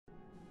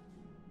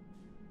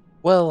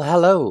Well,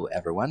 hello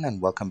everyone,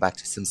 and welcome back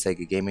to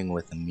SimSaga Gaming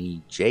with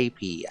me,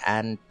 JP,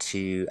 and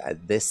to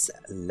this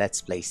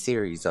Let's Play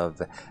series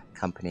of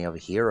Company of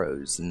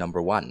Heroes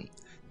number 1.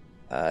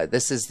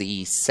 This is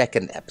the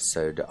second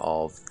episode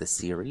of the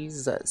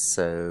series,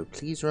 so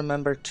please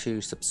remember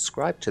to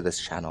subscribe to this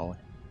channel,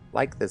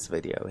 like this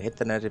video, hit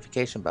the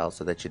notification bell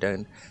so that you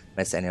don't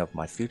miss any of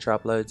my future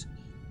uploads.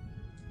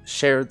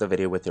 Share the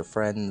video with your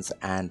friends,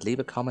 and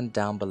leave a comment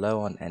down below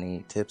on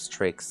any tips,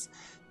 tricks,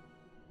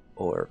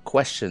 or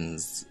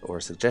questions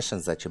or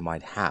suggestions that you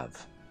might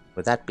have.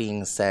 With that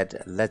being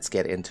said, let's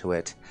get into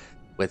it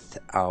with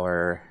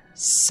our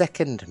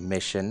second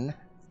mission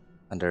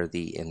under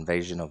the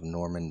Invasion of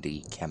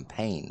Normandy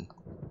campaign.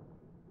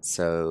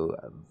 So,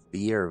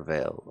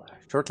 Vierville.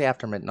 Shortly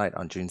after midnight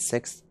on June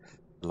 6th,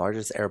 the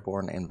largest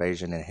airborne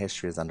invasion in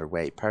history is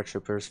underway.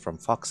 Paratroopers from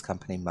Fox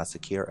Company must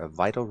secure a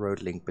vital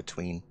road link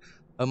between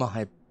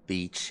Omaha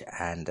Beach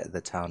and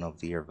the town of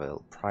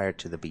Vierville prior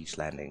to the beach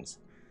landings.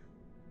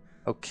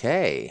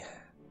 Okay,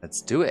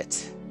 let's do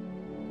it.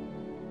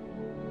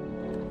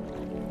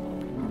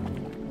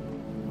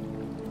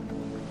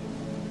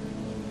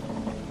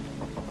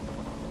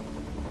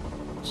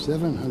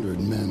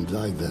 "700 men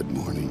died that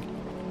morning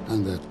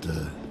on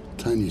that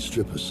tiny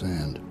strip of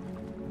sand.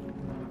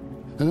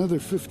 Another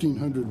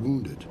 1,500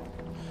 wounded,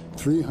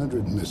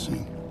 300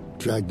 missing,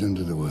 dragged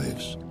into the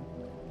waves.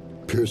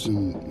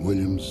 Pearson,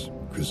 Williams,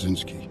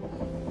 Krasinski.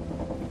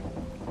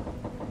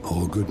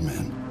 All good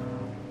men.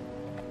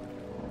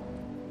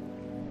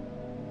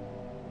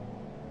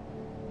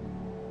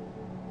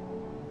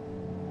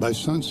 By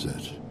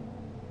sunset,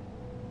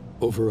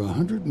 over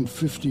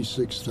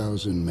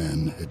 156,000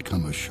 men had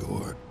come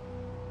ashore.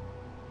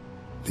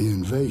 The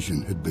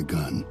invasion had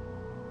begun.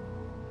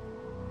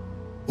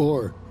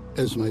 Or,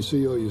 as my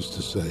CO used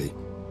to say,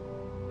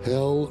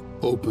 hell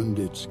opened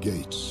its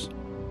gates.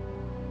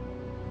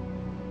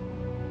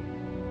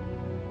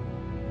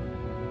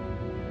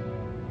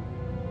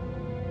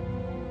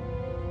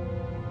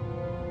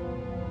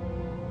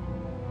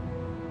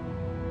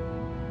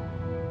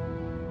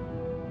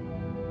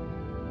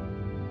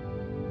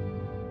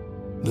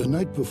 The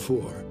night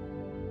before,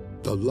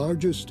 the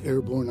largest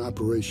airborne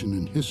operation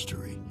in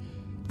history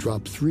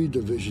dropped 3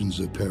 divisions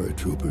of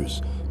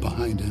paratroopers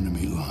behind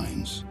enemy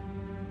lines.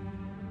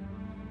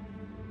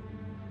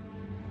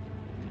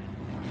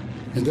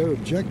 And their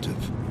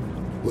objective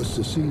was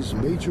to seize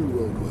major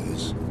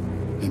roadways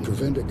and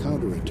prevent a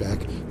counterattack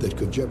that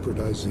could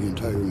jeopardize the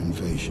entire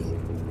invasion.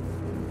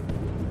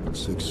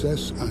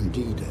 Success on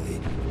D-Day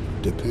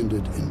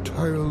depended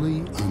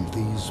entirely on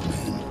these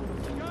men.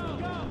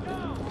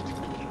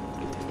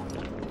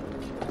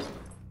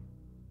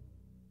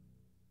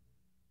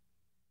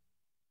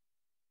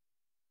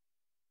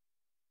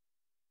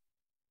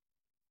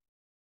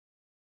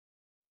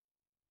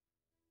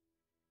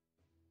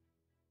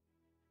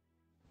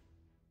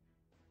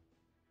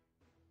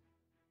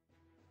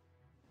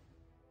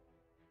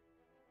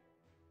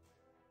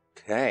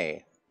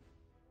 Okay.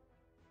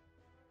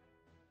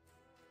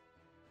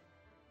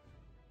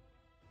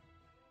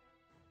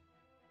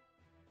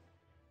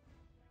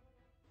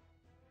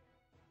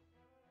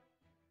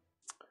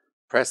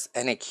 Press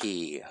any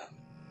key.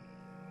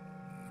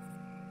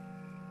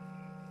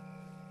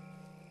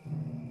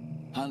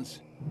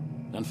 Hans,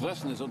 dann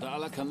fressen es unter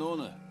aller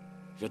Kanone.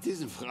 Ich werde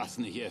diesen Fraß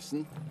nicht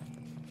essen.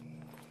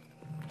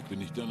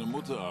 Bin ich deine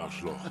Mutter,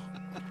 Arschloch?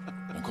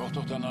 Dann koch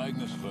doch dein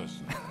eigenes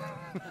Fressen.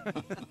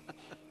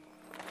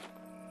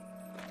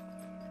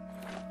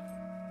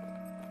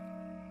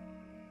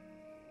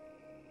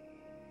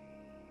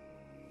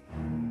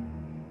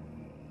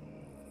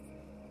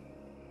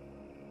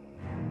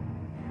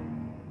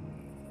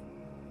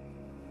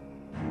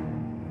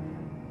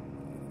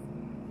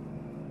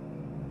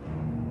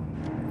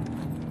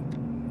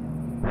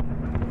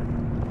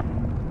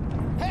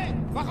 Hey,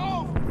 wach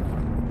auf!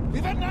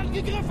 Wir werden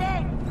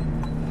angegriffen!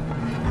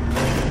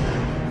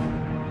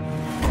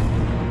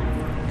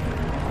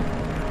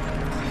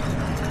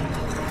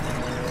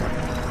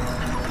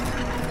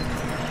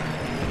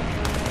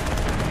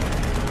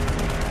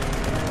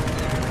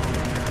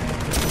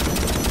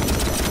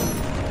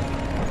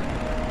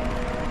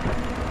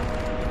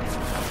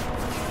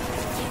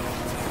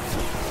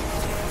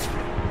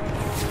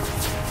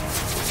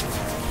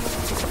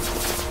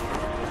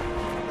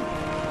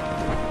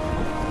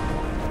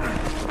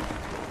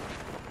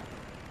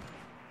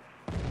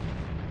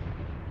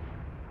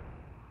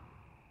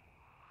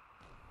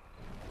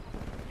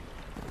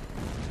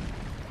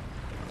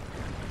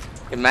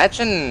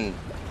 Imagine...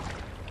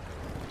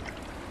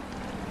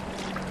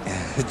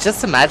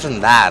 just imagine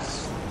that.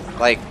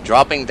 Like,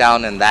 dropping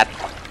down in that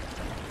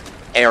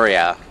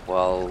area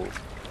while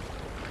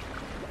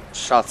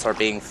shots are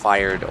being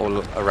fired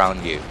all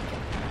around you.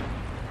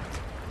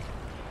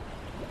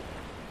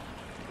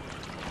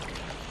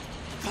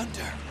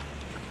 Thunder!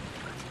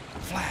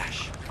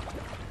 Flash!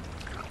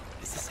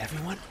 Is this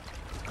everyone?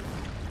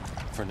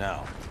 For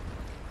now,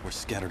 we're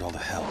scattered all to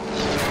hell.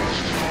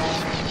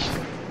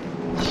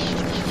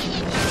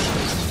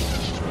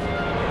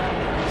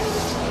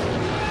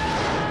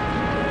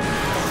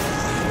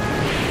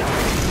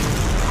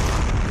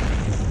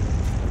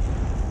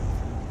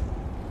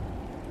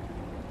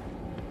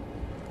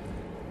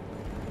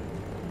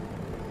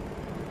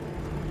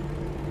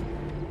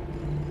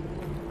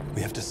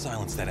 have to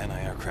silence that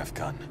anti-aircraft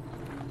gun.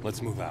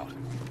 Let's move out.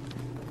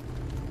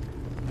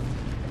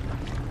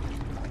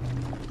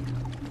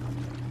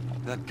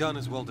 That gun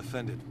is well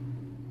defended.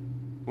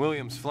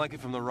 Williams, flank it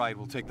from the right.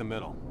 We'll take the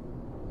middle.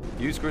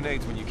 Use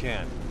grenades when you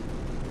can.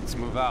 Let's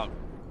move out.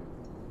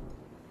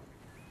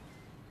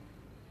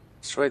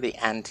 Destroy the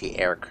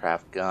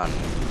anti-aircraft gun.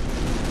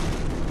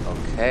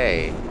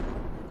 Okay.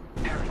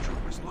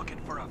 Paratroopers looking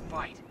for a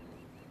fight.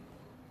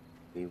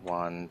 We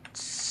want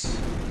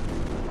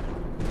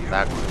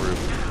that group.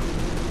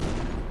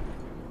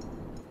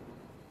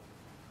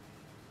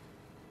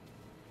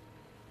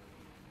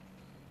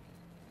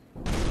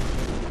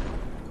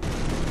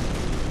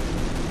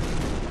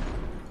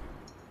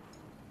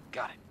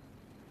 Got it.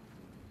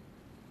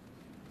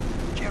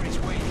 Jerry's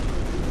waiting.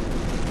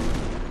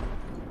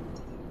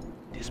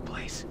 This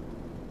place.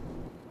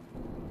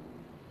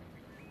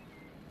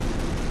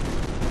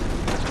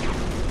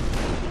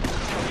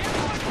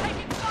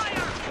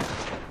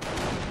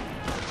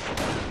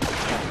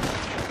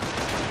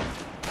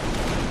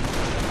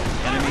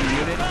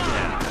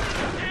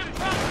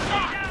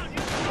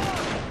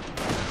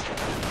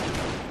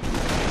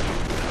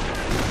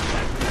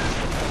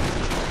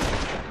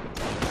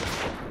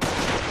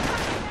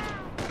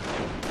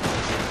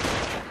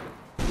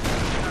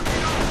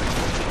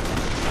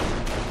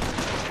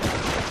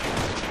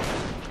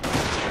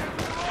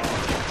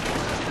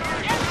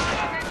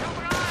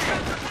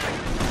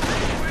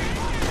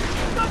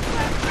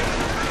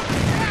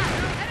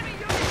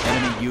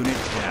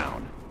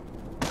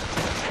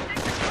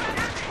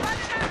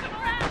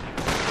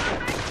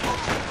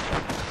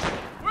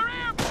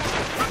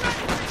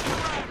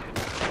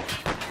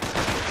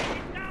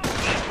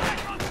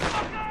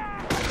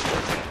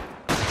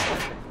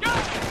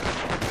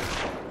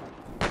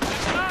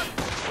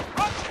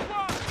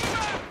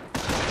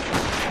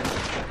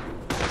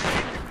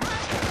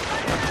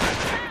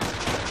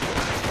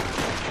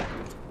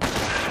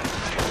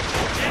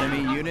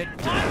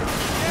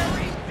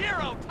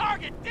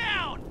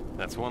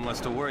 That's one less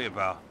to worry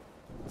about.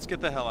 Let's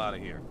get the hell out of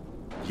here.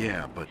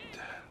 Yeah, but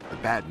the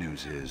bad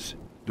news is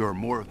there are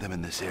more of them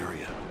in this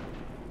area.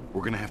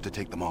 We're gonna have to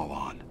take them all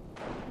on.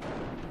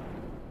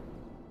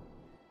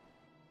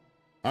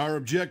 Our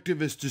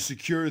objective is to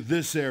secure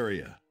this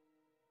area.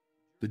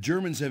 The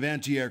Germans have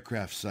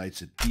anti-aircraft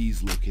sites at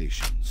these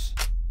locations.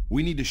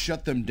 We need to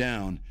shut them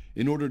down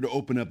in order to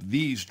open up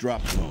these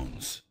drop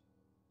zones.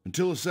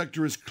 Until a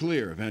sector is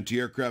clear of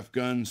anti-aircraft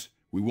guns,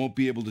 we won't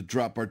be able to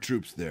drop our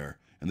troops there,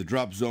 and the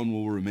drop zone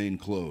will remain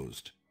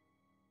closed.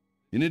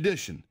 In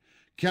addition,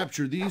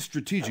 capture these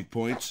strategic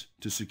points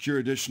to secure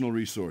additional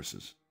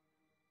resources.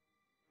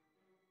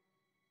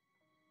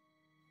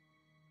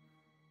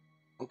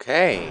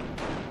 Okay,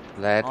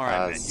 let All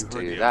right, us man, you do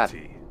heard the that.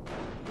 OT.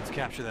 Let's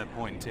capture that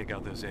point and take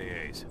out those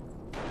AAs.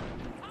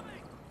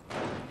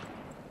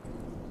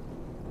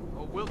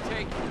 Oh, we'll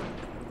take it.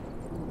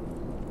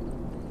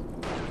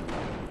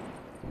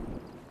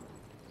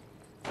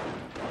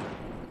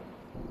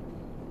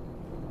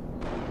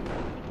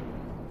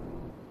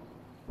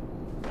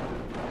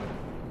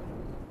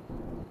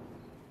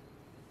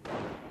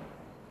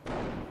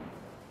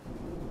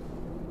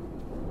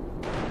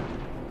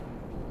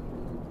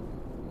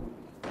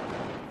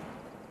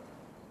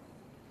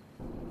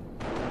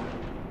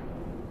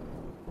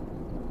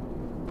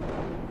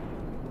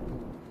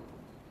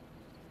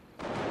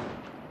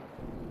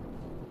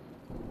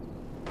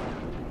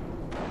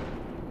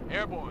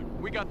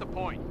 Airborne, we got the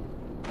point.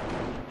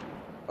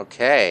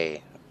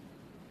 Okay.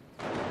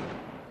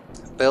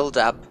 Build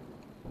up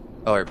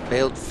or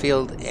build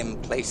field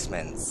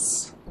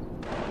emplacements.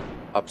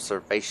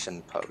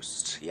 Observation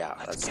post. Yeah,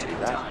 let's do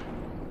that. Done.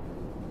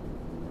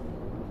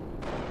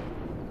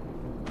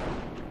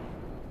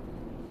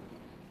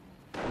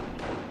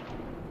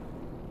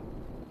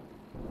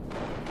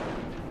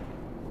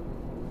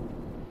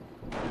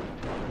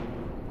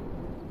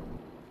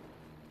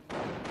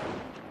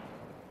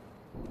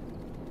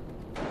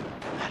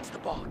 That's the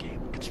ball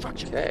game.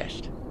 Construction Okay.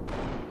 finished.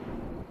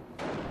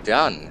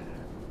 Done.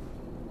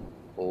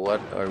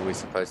 What are we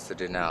supposed to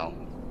do now?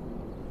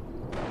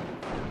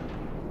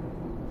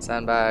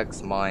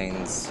 Sandbags,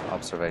 mines,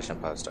 observation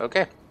post.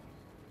 Okay.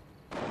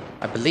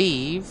 I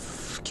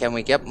believe. Can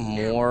we get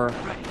more?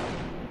 Ready.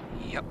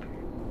 Yep.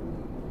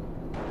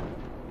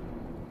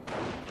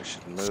 We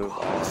should move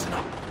Squad, on. listen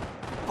up.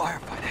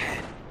 Firefight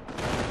ahead.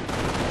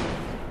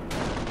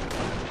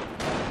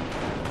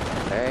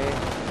 Okay.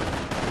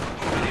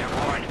 Moving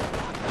airborne.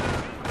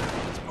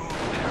 Let's move,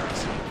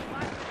 Paris.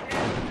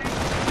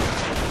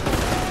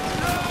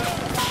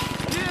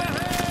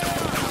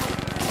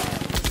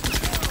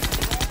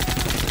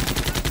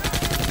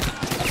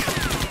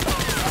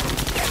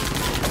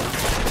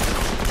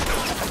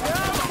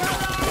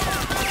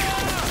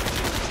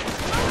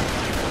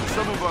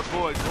 Some of our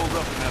boys hold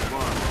up in that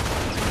barn.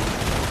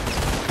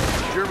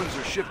 The Germans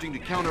are shifting to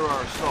counter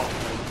our assault.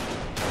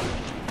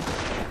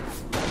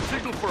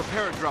 Signal for a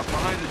paradrop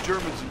behind the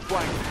Germans and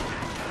flank them.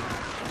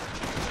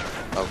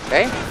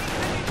 Okay.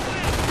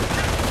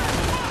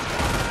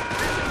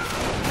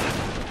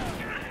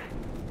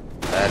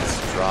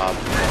 Let's drop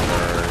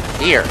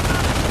over here.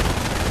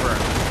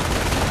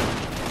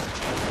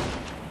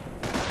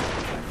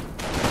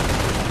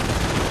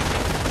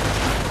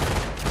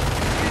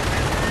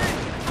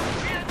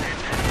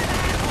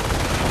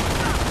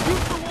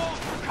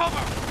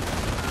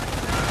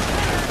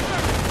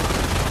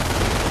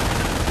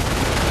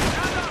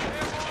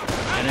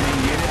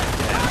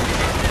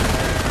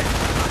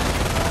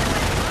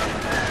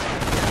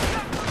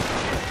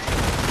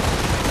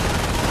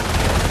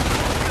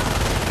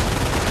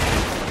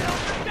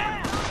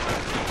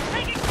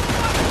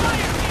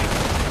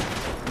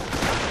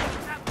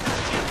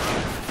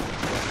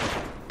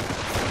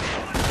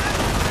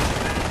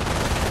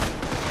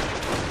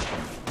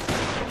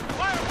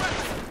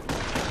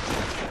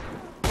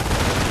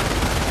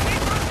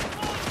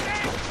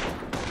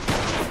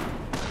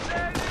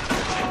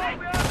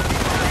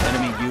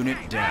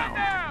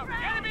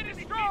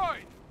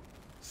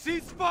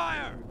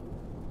 Ceasefire!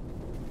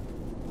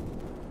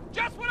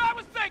 Just what I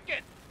was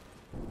thinking!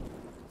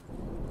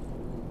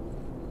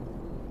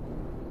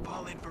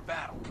 Fall in for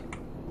battle.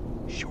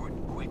 Short,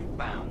 quick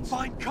bounds.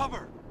 Find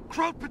cover!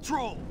 Crowd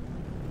patrol!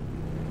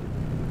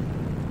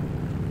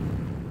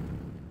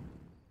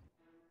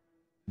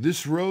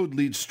 This road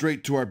leads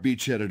straight to our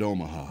beachhead at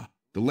Omaha.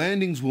 The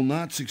landings will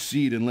not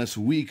succeed unless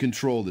we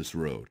control this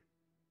road.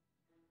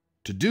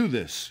 To do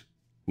this,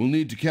 we'll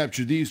need to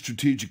capture these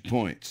strategic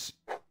points.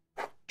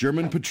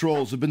 German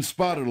patrols have been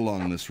spotted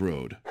along this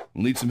road.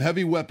 We'll need some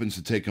heavy weapons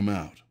to take them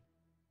out.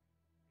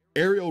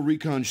 Aerial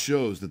recon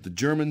shows that the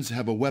Germans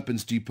have a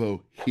weapons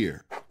depot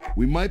here.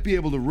 We might be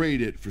able to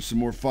raid it for some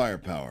more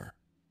firepower.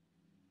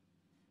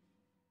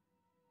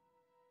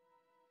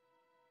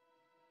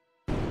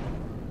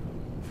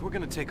 If we're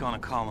gonna take on a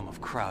column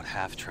of crowd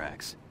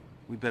half-tracks,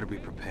 we better be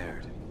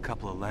prepared. A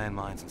couple of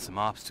landmines and some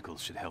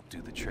obstacles should help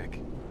do the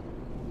trick.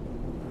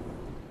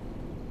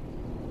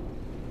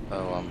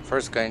 So I'm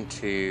first going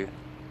to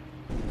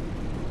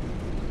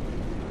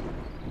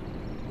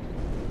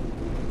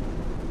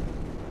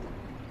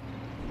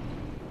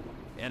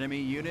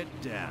enemy unit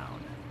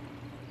down.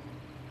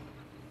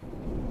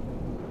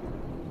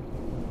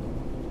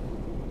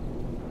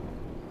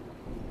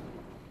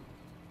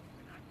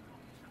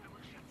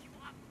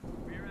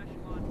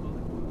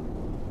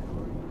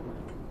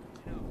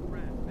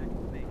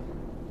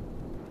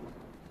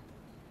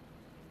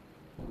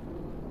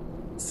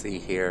 see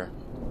here.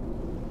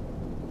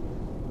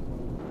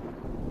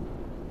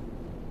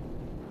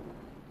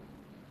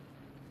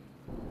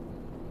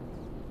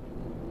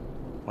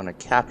 Want to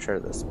capture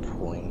this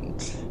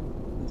point,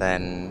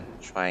 then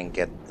try and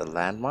get the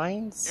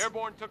landmines.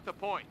 Airborne took the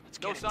point.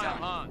 No sign of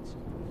Hans.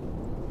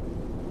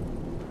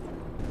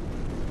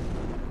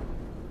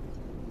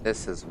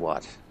 This is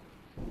what?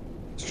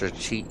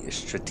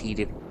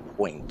 Strategic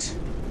point.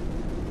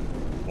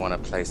 Want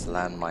to place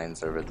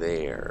landmines over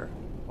there.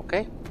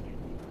 Okay.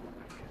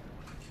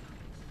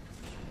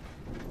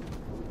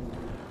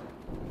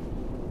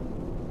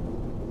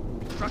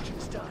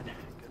 Construction's done.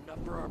 Good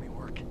enough for army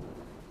work.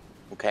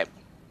 Okay.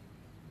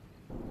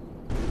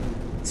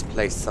 Let's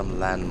place some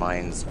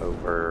landmines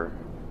over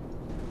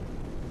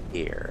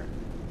here.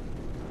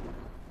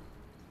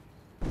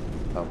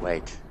 Oh,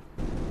 wait.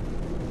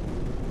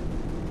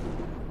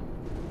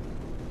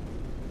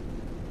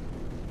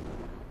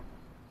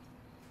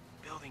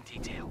 Building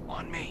detail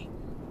on me.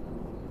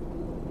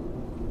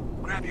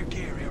 Grab your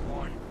gear,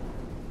 Airborne.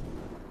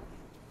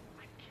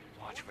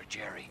 Watch for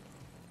Jerry.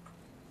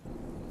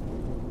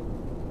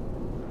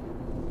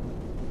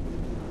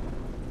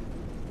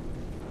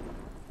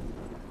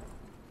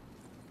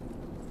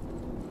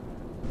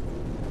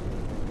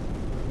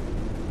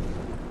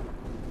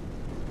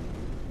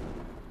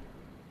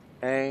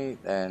 Okay,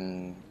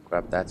 then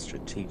grab that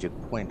strategic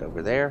point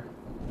over there,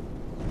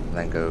 and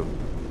then go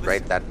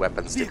right that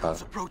weapons depot.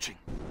 Approaching.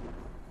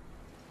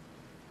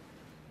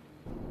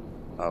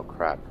 Oh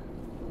crap.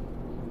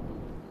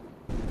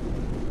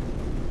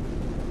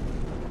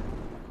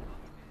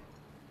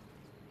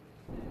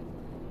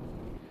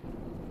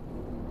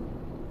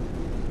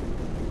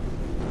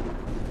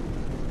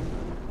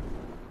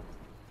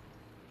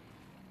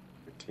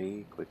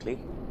 Quickly.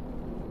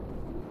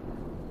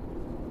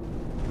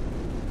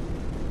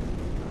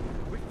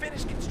 We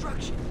finished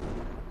construction.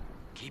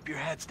 Keep your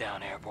heads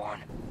down,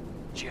 Airborne.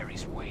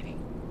 Jerry's waiting.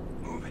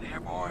 Move it,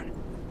 Airborne.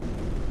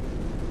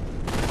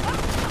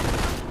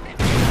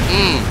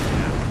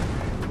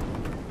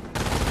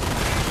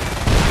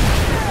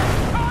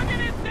 Target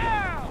is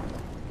down!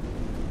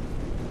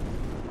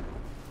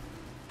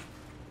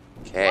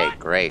 Okay,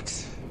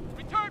 great.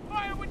 Return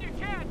fire when you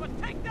can, but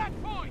take that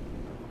point!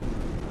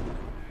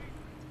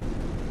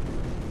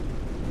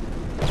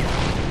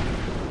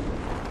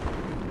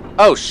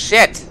 Oh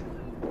shit! Get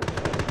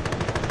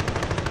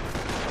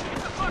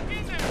the fuck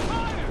in there,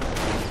 fire!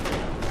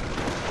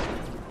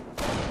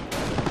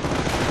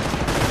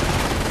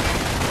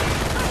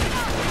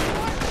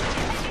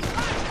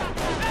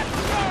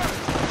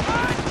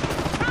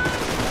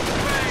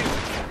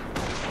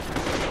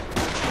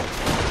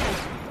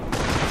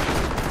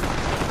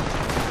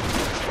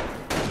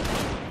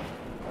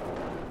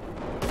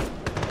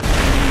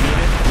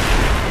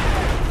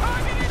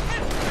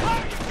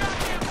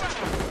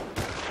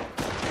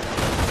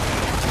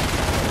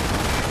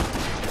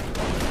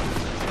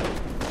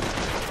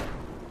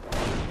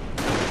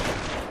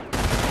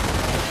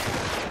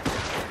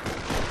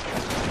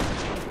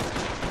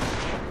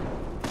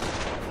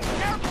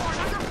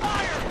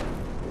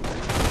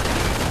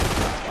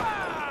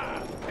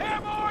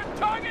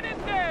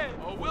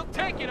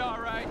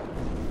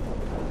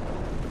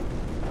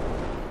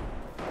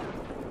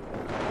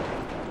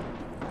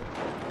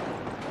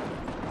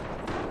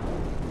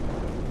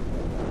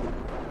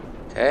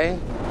 Okay.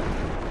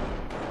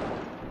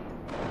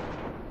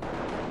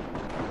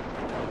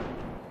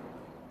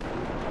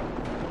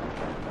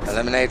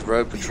 Eliminate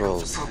road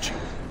patrols.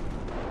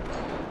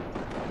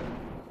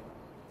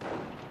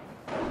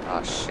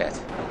 Oh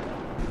shit.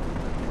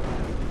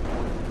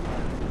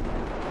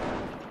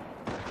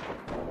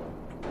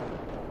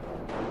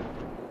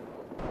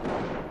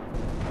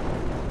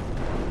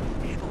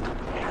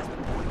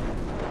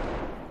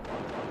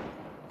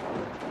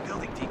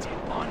 Building detail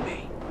on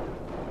me.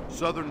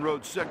 Southern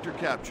Road sector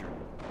captured.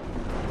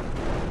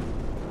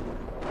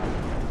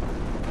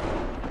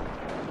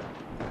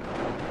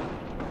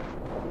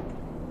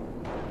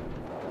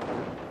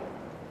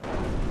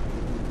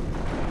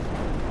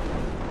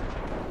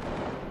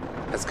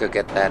 Let's go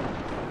get that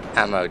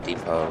ammo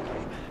depot.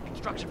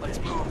 Construction, let's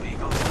move,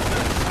 Eagles.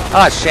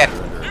 Oh shit.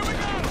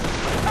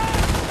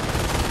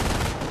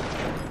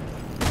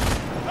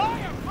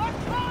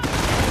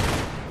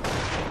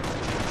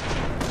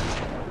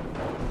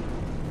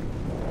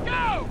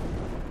 Go!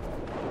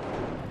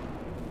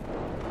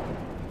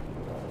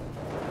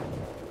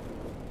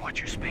 Watch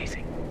your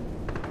spacing.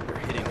 They're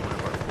hitting one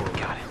of our forward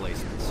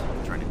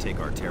placements, trying to take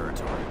our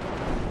territory.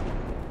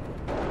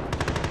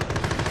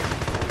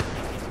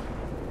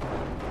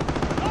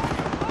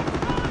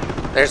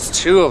 There's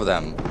two of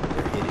them.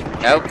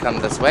 Nope, come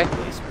this way.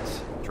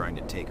 Placements, trying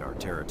to take our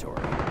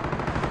territory.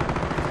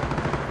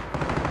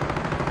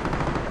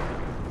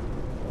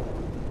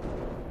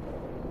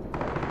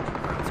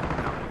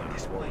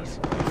 This place.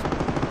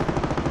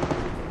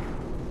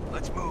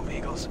 Let's move,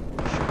 Eagles.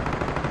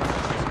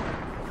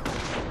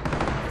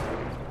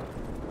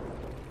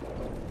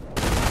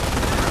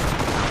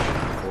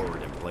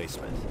 Forward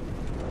emplacement.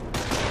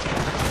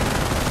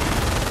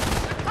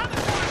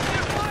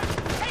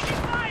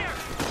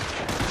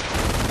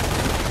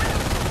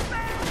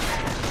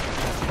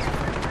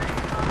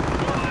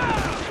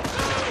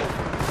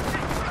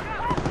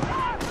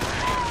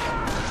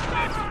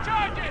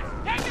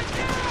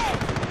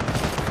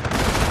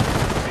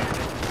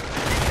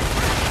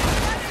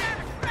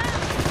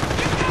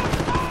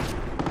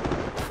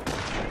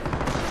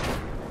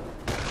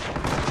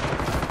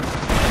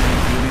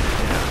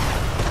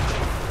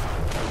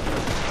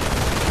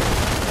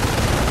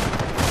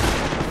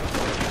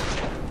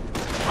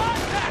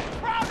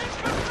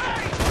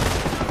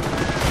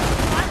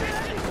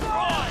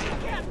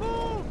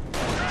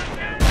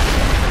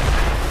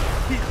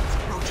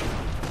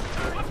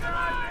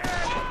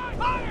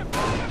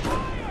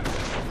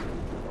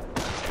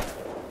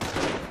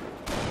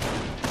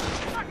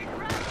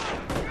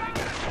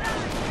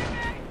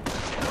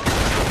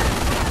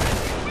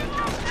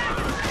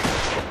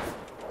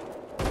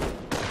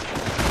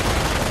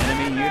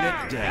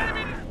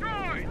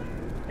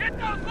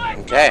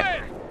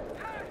 Okay.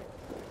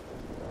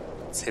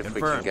 Let's see if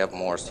we can get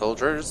more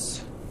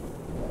soldiers.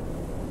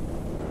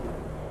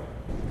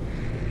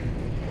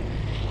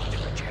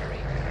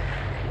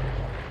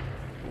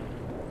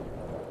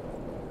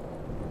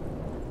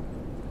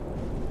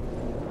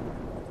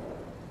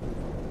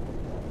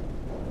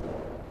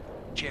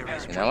 You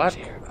know what?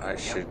 I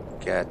should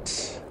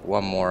get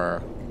one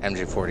more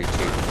MG42.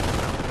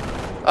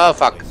 Oh,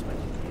 fuck.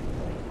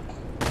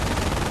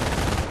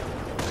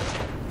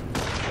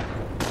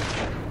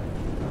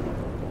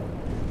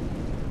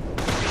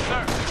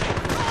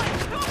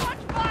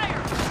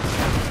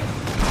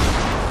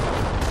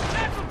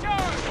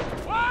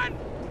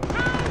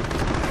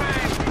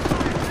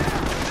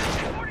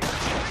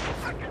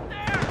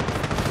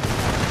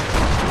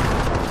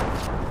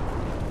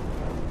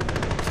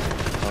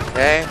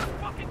 Okay.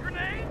 We've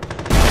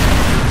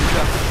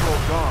got control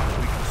gone.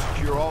 We can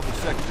secure all the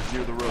sectors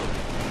near the road.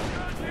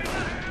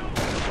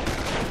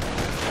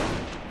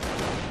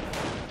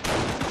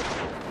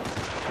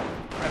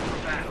 Prep for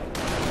battle.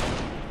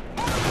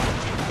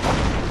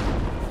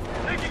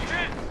 Taking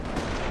hits.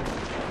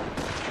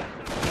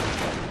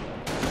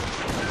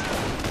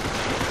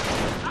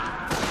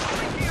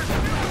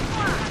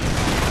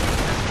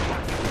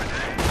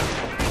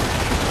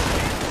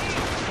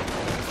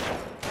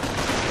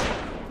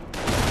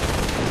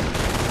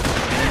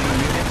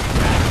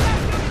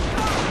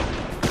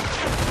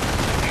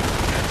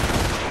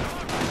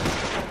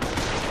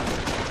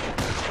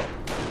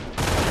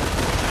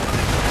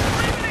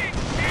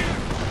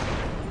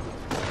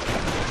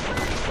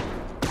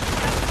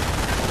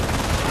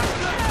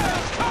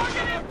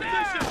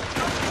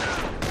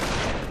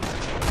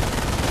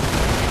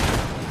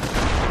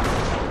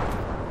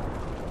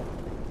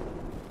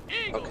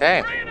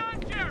 Okay.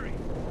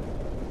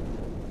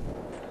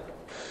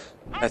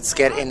 Let's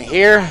get in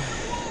here.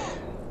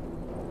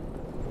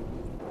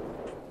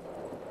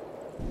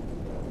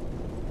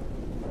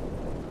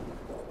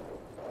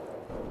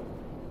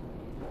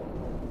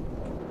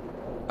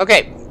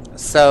 Okay,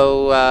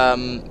 so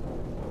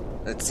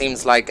it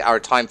seems like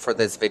our time for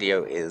this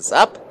video is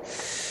up.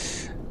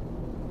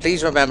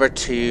 Please remember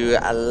to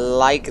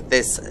like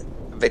this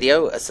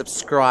video,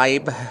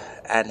 subscribe,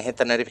 and hit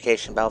the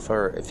notification bell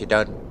for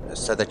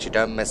so that you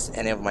don't miss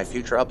any of my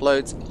future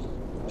uploads.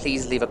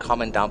 please leave a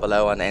comment down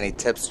below on any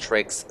tips,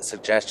 tricks,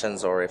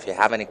 suggestions, or if you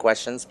have any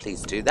questions,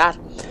 please do that.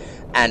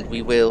 And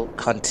we will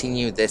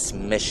continue this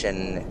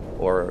mission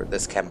or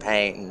this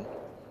campaign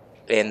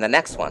in the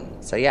next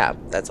one. So yeah,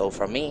 that's all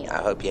from me.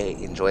 I hope you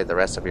enjoy the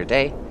rest of your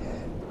day.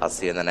 I'll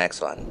see you in the next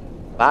one.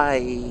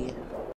 Bye.